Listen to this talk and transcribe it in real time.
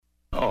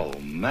Oh,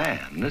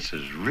 man, this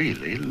is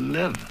really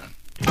living.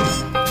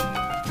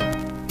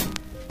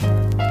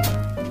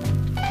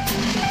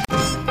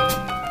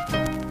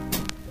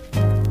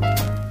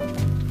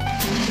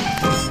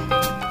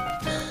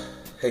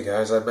 Hey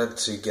guys, I meant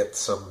to get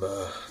some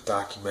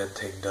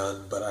documenting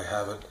done, but I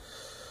haven't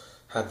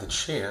had the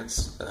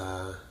chance.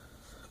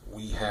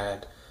 We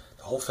had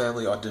the whole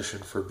family audition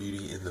for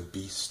Beauty and the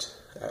Beast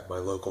at my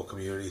local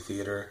community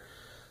theater,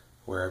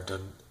 where I've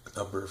done a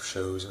number of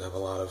shows and have a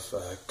lot of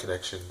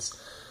connections,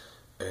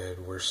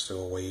 and we're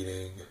still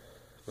waiting.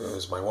 It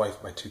was my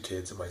wife, my 2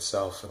 kids, and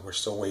myself, and we're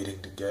still waiting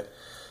to get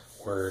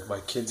word. My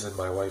kids and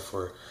my wife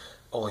were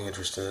only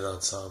interested in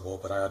ensemble,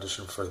 but I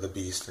auditioned for the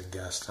Beast and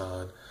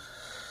Gaston.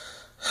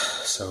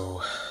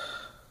 So,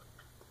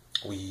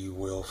 we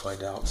will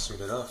find out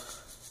soon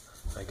enough,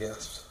 I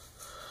guess.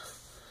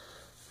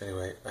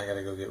 Anyway, I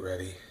gotta go get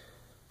ready,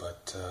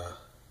 but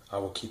I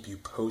will keep you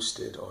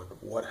posted on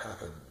what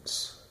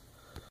happens.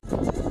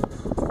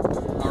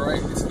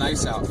 Alright, it's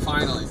nice out,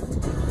 finally.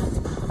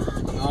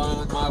 I'm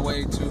on my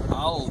way to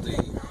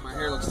Aldi. My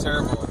hair looks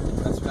terrible.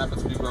 That's what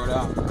happens when you grow it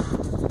out.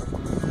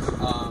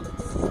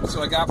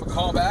 So I got a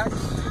call back.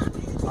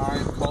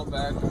 I called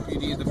back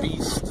Beauty and the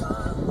Beast.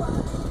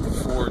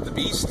 For the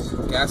Beast,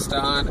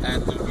 Gaston,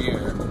 and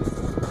Lumiere.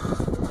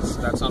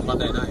 So that's on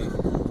Monday night.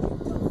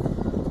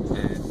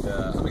 And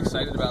I'm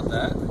excited about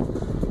that.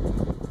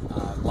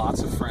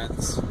 Lots of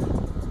friends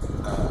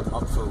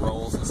up for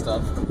roles and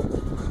stuff.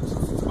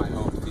 It's my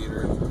home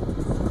theater.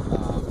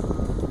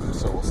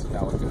 So we'll see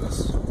how it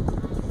goes.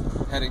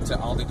 Heading to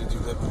Aldi to do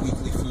the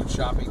weekly food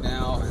shopping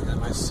now, and then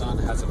my son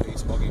has a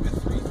baseball game at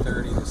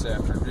 3:30 this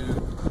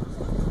afternoon.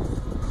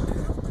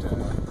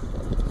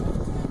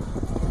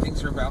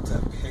 Things are about to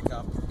pick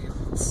up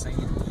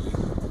insanely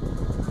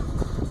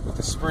with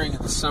the spring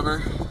and the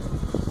summer,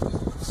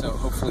 so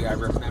hopefully I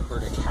remember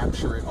to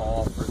capture it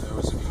all for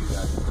those of you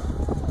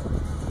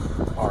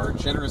that are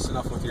generous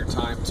enough with your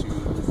time to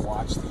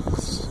watch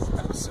these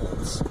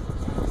episodes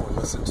or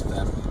listen to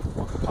them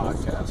on the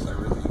podcast. I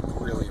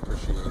really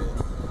appreciate it.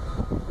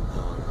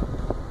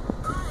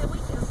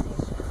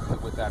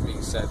 And with that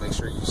being said, make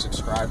sure you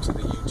subscribe to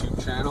the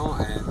YouTube channel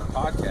and the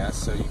podcast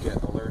so you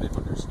get alerted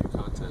when there's new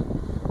content.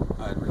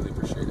 I'd really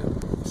appreciate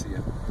it. See ya.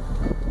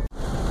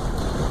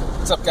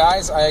 What's up,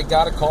 guys? I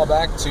got a call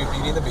back to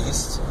Beauty and the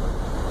Beast.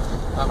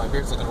 My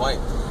beard's looking white.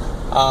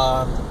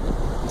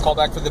 Call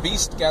back for the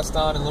Beast,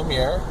 Gaston, and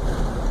Lumiere.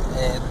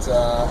 And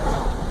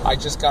I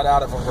just got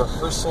out of a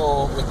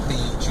rehearsal with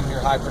the junior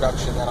high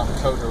production that I'm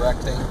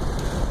co-directing.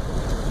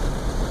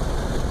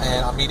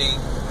 And I'm meeting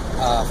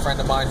a friend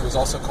of mine who's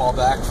also called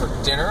back for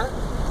dinner.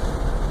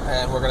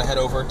 And we're going to head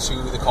over to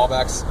the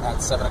callbacks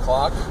at 7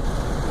 o'clock.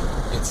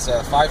 It's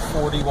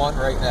 5:41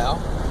 right now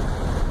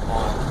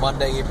on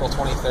Monday, April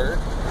 23rd.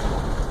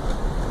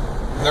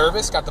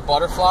 Nervous, got the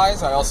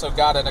butterflies. I also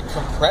got a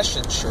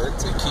compression shirt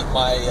to keep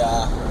my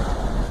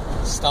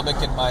stomach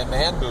and my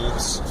man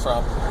boobs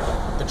from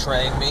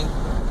betraying me.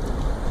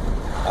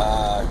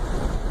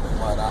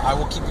 But I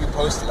will keep you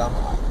posted.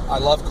 I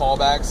love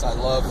callbacks. I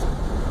love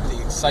the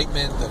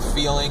excitement, the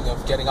feeling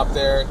of getting up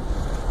there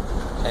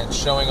and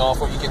showing off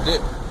what you can do.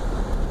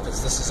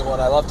 Because this is what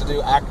I love to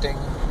do, acting.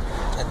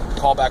 And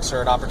callbacks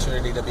are an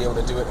opportunity to be able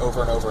to do it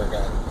over and over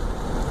again,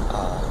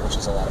 which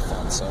is a lot of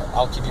fun. So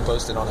I'll keep you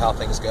posted on how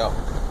things go.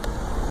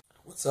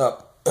 What's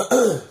up?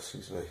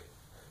 Excuse me.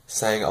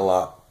 Sang a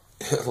lot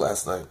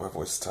last night. My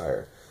voice is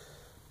tired.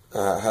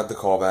 Had the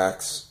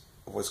callbacks.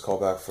 Voice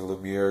callback for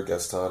Lumiere,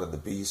 Gaston, and the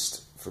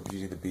Beast. For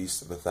Beauty and the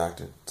Beast and Myth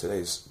Acton.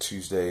 Today's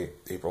Tuesday,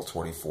 April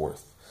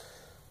 24th.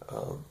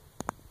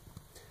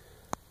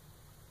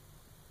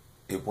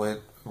 It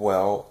went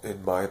well,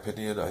 in my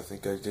opinion. I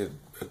think I did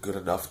a good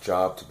enough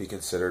job to be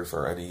considered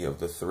for any of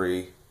the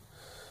 3.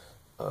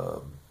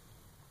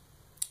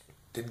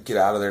 Didn't get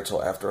out of there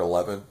till after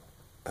 11.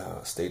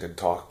 Stayed and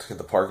talked in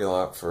the parking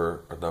lot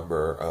for a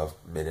number of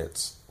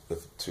minutes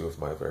with 2 of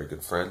my very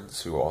good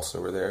friends who also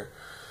were there.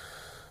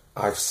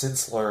 I've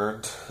since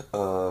learned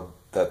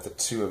that the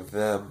 2 of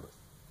them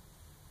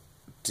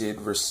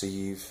did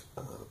receive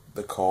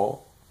the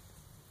call.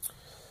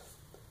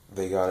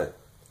 They got it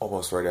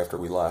almost right after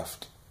we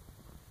left.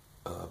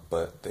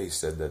 But they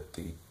said that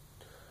the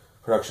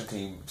production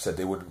team said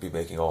they wouldn't be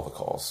making all the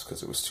calls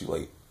because it was too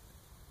late.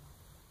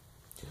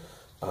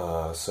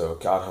 So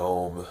got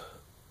home,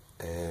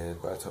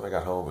 and by the time I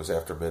got home, it was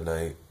after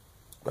midnight.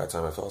 By the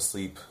time I fell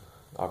asleep,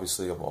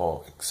 obviously I'm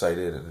all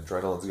excited and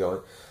adrenaline's going.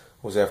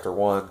 It was after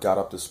 1, got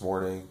up this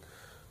morning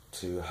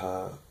to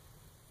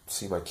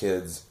see my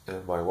kids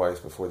and my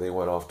wife before they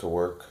went off to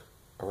work.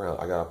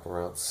 I got up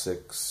around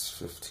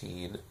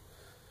 6:15.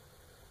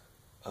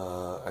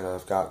 And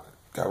I've got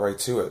right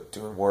to it,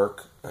 doing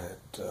work and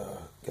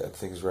getting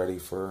things ready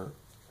for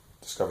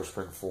Discover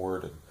Spring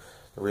Forward and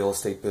the real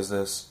estate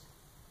business.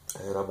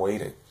 And I'm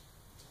waiting.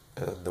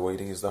 And the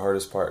waiting is the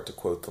hardest part, to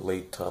quote the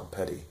late Tom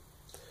Petty.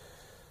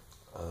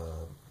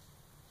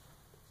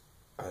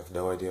 I have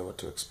no idea what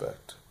to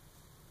expect.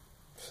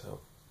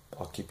 So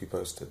I'll keep you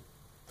posted.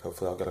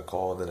 Hopefully I'll get a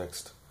call in the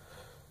next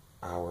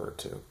hour or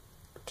 2.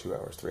 2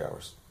 hours, 3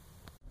 hours.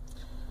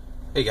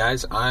 Hey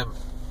guys, I'm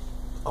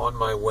on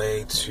my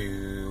way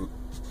to,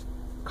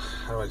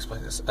 how do I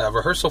explain this?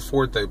 Rehearsal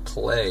for the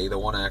play, the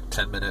 1-act,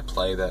 10-minute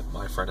play that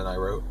my friend and I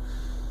wrote.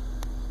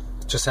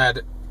 Just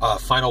had a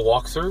final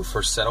walkthrough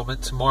for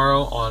settlement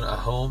tomorrow on a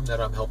home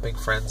that I'm helping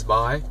friends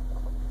buy.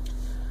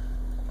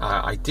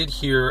 I did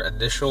hear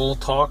initial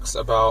talks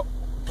about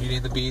Beauty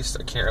and the Beast.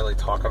 I can't really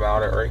talk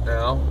about it right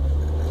now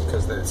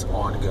because it's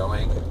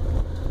ongoing.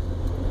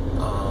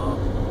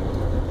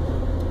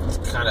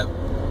 It's kind of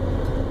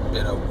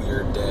been a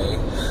weird day.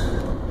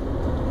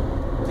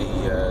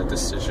 The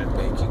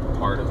decision-making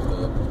part of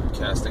the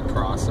casting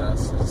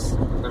process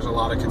there's a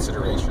lot of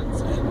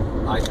considerations,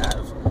 and I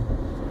have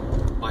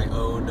my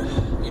own,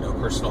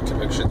 personal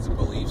convictions and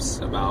beliefs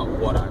about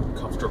what I'm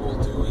comfortable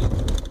doing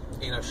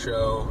in a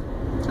show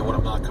and what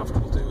I'm not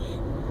comfortable doing.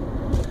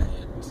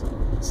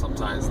 And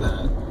sometimes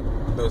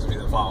those of you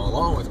that follow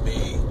along with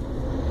me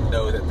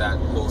know that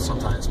will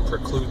sometimes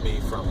preclude me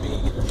from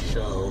being in a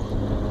show.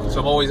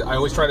 So I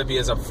always try to be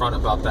as upfront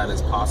about that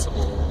as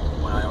possible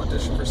when I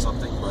audition for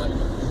something, but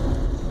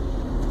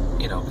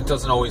it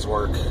doesn't always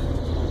work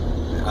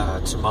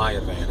to my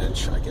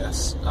advantage, I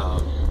guess.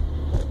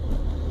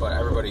 But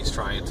everybody's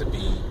trying to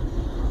be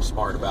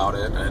smart about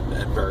it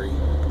and very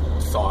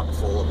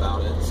thoughtful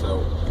about it.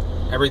 So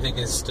everything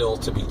is still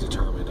to be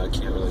determined. I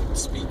can't really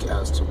speak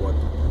as to what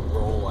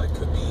role I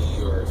could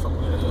be or if I'm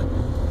going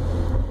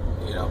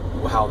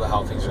to,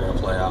 how things are going to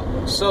play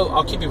out. So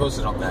I'll keep you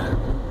posted on that.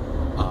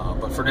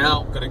 But for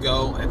now, I'm going to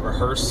go and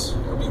rehearse.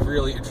 It'll be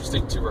really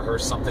interesting to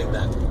rehearse something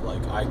that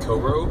I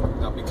co-wrote.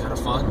 That'll be kind of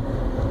fun.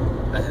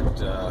 And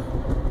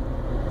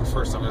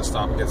first I'm going to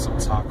stop and get some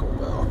Taco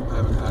Bell. I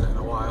haven't had it in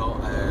a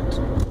while, and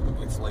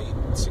it's late,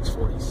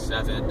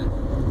 6:47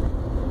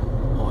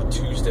 on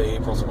Tuesday,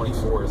 April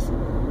 24th,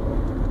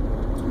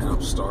 and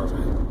I'm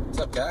starving. What's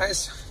up,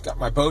 guys? Got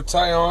my bow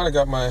tie on. I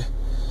got my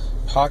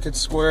pocket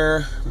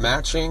square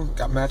matching.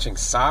 Got matching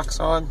socks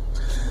on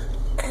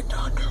and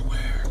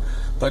underwear.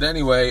 But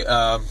anyway,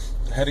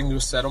 heading to a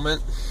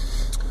settlement.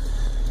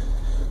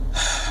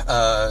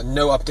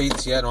 No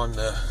updates yet on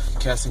the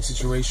casting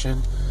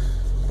situation,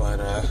 but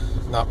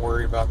not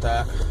worried about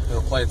that.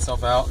 It'll play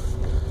itself out,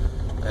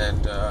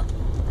 and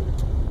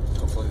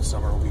hopefully the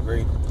summer will be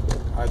great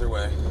either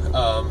way.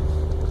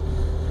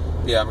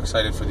 I'm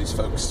excited for these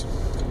folks.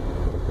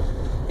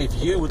 If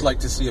you would like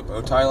to see a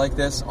bow tie like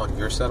this on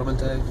your settlement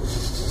day,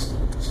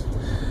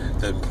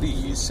 then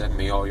please send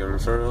me all your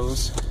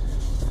referrals.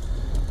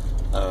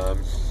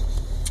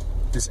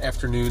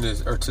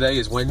 Today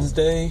is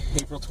Wednesday,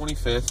 April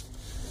 25th.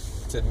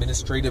 It's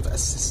Administrative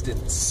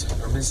Assistants,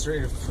 or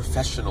Administrative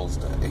Professionals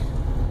Day.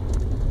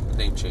 The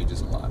name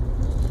changes a lot.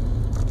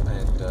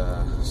 And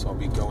so I'll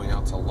be going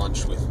out to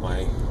lunch with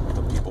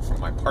the people from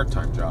my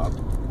part-time job.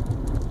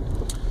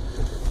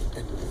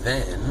 And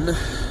then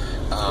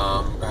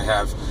I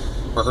have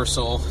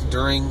rehearsal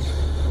during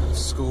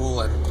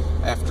school and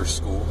after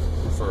school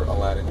for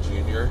Aladdin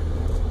Jr.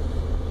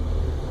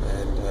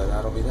 And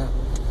that'll be that.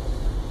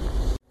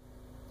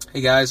 Hey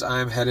guys,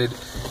 I'm headed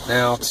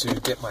now to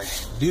get my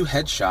new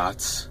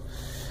headshots,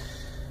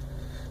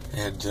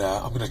 and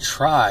I'm going to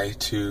try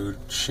to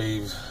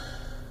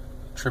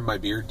trim my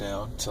beard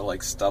down to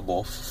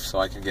stubble so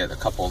I can get a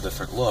couple of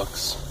different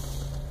looks,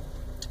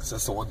 because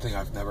that's the one thing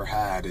I've never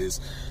had is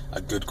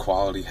a good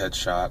quality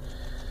headshot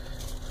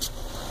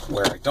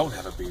where I don't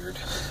have a beard.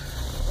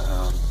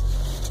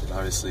 And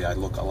obviously I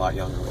look a lot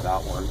younger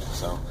without one,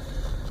 so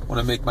I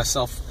want to make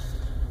myself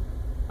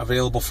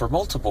available for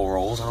multiple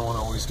roles. I don't want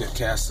to always get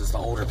cast as the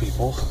older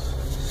people.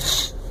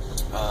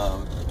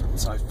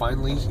 So I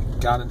finally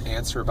got an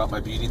answer about my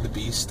Beauty and the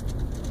Beast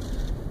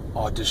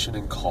audition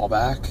and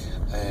callback,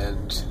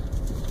 and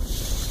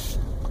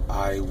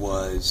I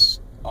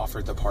was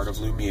offered the part of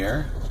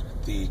Lumiere,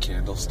 the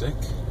candlestick,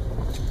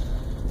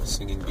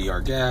 singing Be Our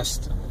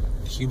Guest,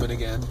 human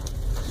again.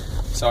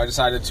 So I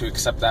decided to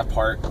accept that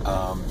part.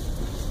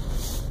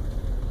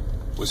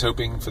 Was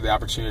hoping for the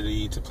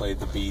opportunity to play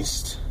the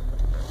Beast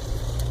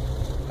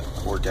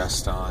or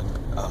Gaston,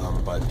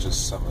 but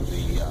just some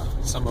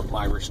of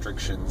my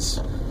restrictions,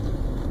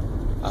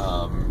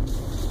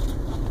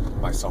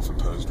 my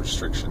self-imposed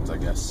restrictions, I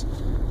guess,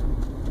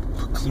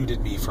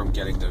 precluded me from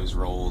getting those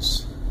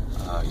roles,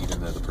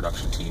 even though the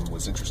production team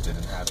was interested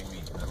in having me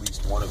in at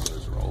least one of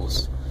those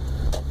roles.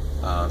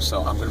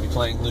 So I'm going to be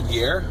playing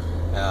Lumiere.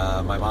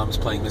 My mom's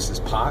playing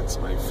Mrs. Potts.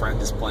 My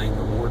friend is playing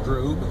the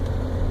wardrobe.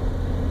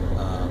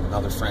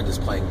 Another friend is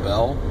playing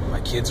Belle. My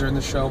kids are in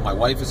the show. My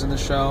wife is in the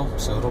show.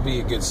 So it'll be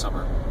a good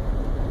summer.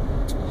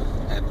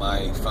 And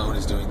my phone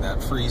is doing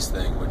that freeze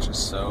thing, which is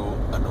so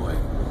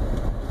annoying.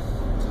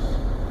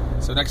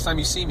 So next time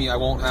you see me, I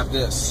won't have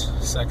this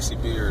sexy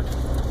beard.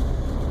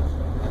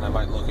 And I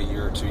might look a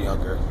year or two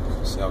younger.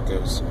 See how it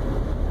goes.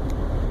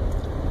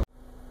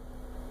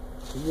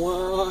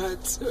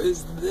 What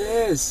is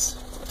this?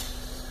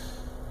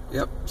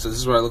 Yep, so this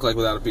is what I look like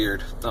without a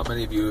beard. Not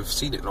many of you have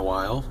seen it in a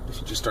while.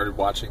 If you just started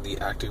watching the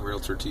Acting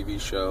Realtor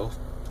TV show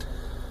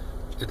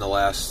in the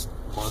last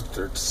month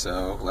or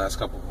so, last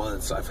couple of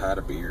months, I've had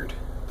a beard.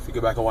 if you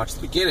go back and watch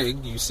the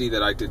beginning, you see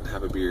that I didn't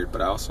have a beard,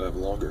 but I also have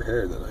longer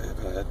hair than I have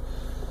had.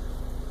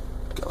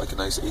 Got like a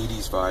nice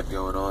 80s vibe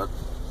going on.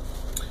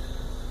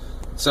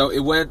 So it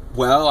went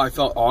well. I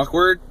felt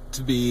awkward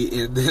to be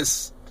in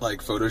this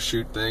like photo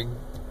shoot thing.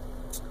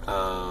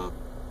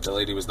 The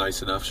lady was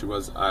nice enough. She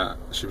was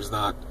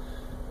not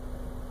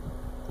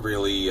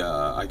really,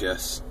 I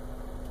guess,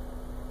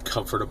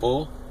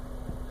 comfortable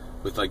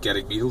with like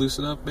getting me to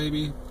loosen up,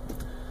 maybe.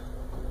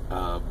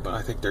 But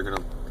I think they're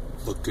gonna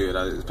look good,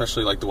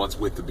 especially like the ones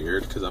with the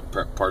beard, because I'm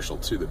partial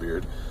to the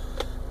beard.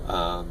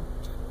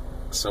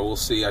 So we'll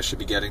see. I should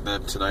be getting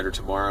them tonight or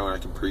tomorrow, and I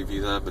can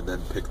preview them and then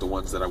pick the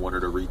ones that I wanted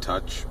to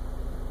retouch.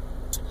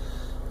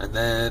 And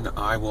then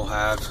I will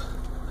have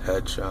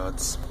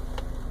headshots.